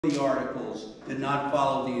The articles did not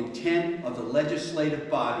follow the intent of the legislative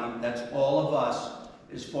body, that's all of us,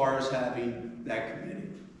 as far as having that committee.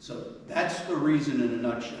 So that's the reason in a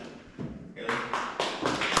nutshell. Okay.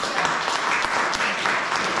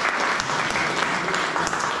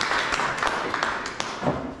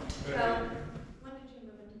 So, when did you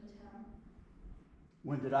move into the town?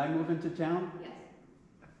 When did I move into town? Yes.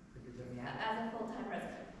 As a full-time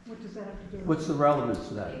resident. What does that have to do with? What's the relevance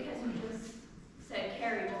to that? Because you just said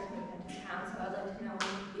Carrie just moved into town, so I'd like to know when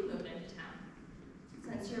you moved into town,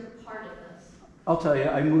 since you're part of this. I'll tell you,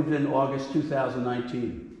 I moved in August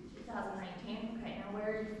 2019. 2019, okay, now where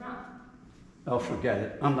are you from? Oh, forget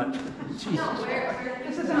it. I'm not, Jesus. No, where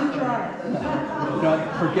This is on trial.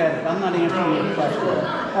 No, forget it. I'm not answering your question.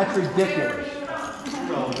 That's ridiculous.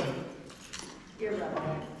 You're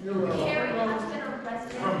relevant. Carrie has been a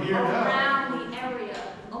resident From here now. around the area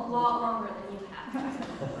a lot longer than you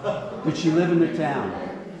have. Did she live in the town?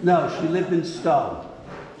 No, she lived in Stowe.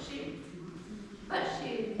 But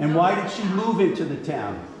she. And why did she move into the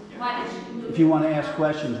town? Why did she move? If you want to ask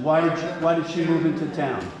questions, why did she move into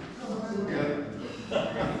town?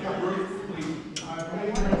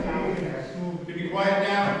 Can you quiet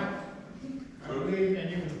down? I believe, and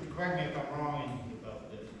you can correct me if I'm wrong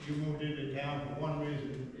about this, you moved into town for one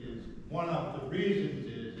reason, one of the reasons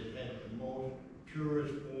is it has the most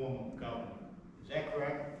purest form of government. Is that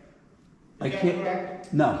correct? I Is that can't,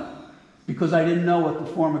 correct? no, because I didn't know what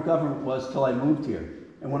the form of government was till I moved here.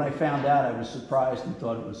 And when I found out, I was surprised and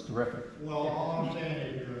thought it was terrific. Well, all I'm saying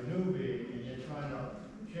is you're a newbie and you're trying to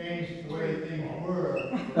change the way things were.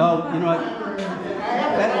 Oh, you know what?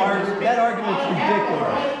 That argument's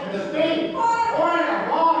ridiculous.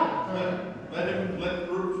 Let the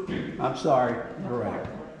group speak. I'm sorry, you're right.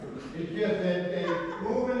 It's just that they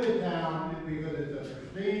move into town because it's a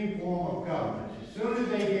pristine form of government. As soon as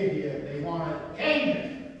they get here, they want to change it.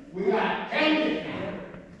 We got to change it now.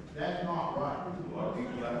 That's not right. A lot of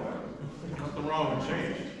people that way. Nothing wrong with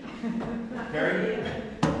change. Carrie?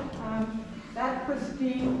 That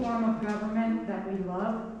pristine form of government that we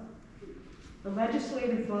love, the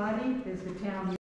legislative body is the town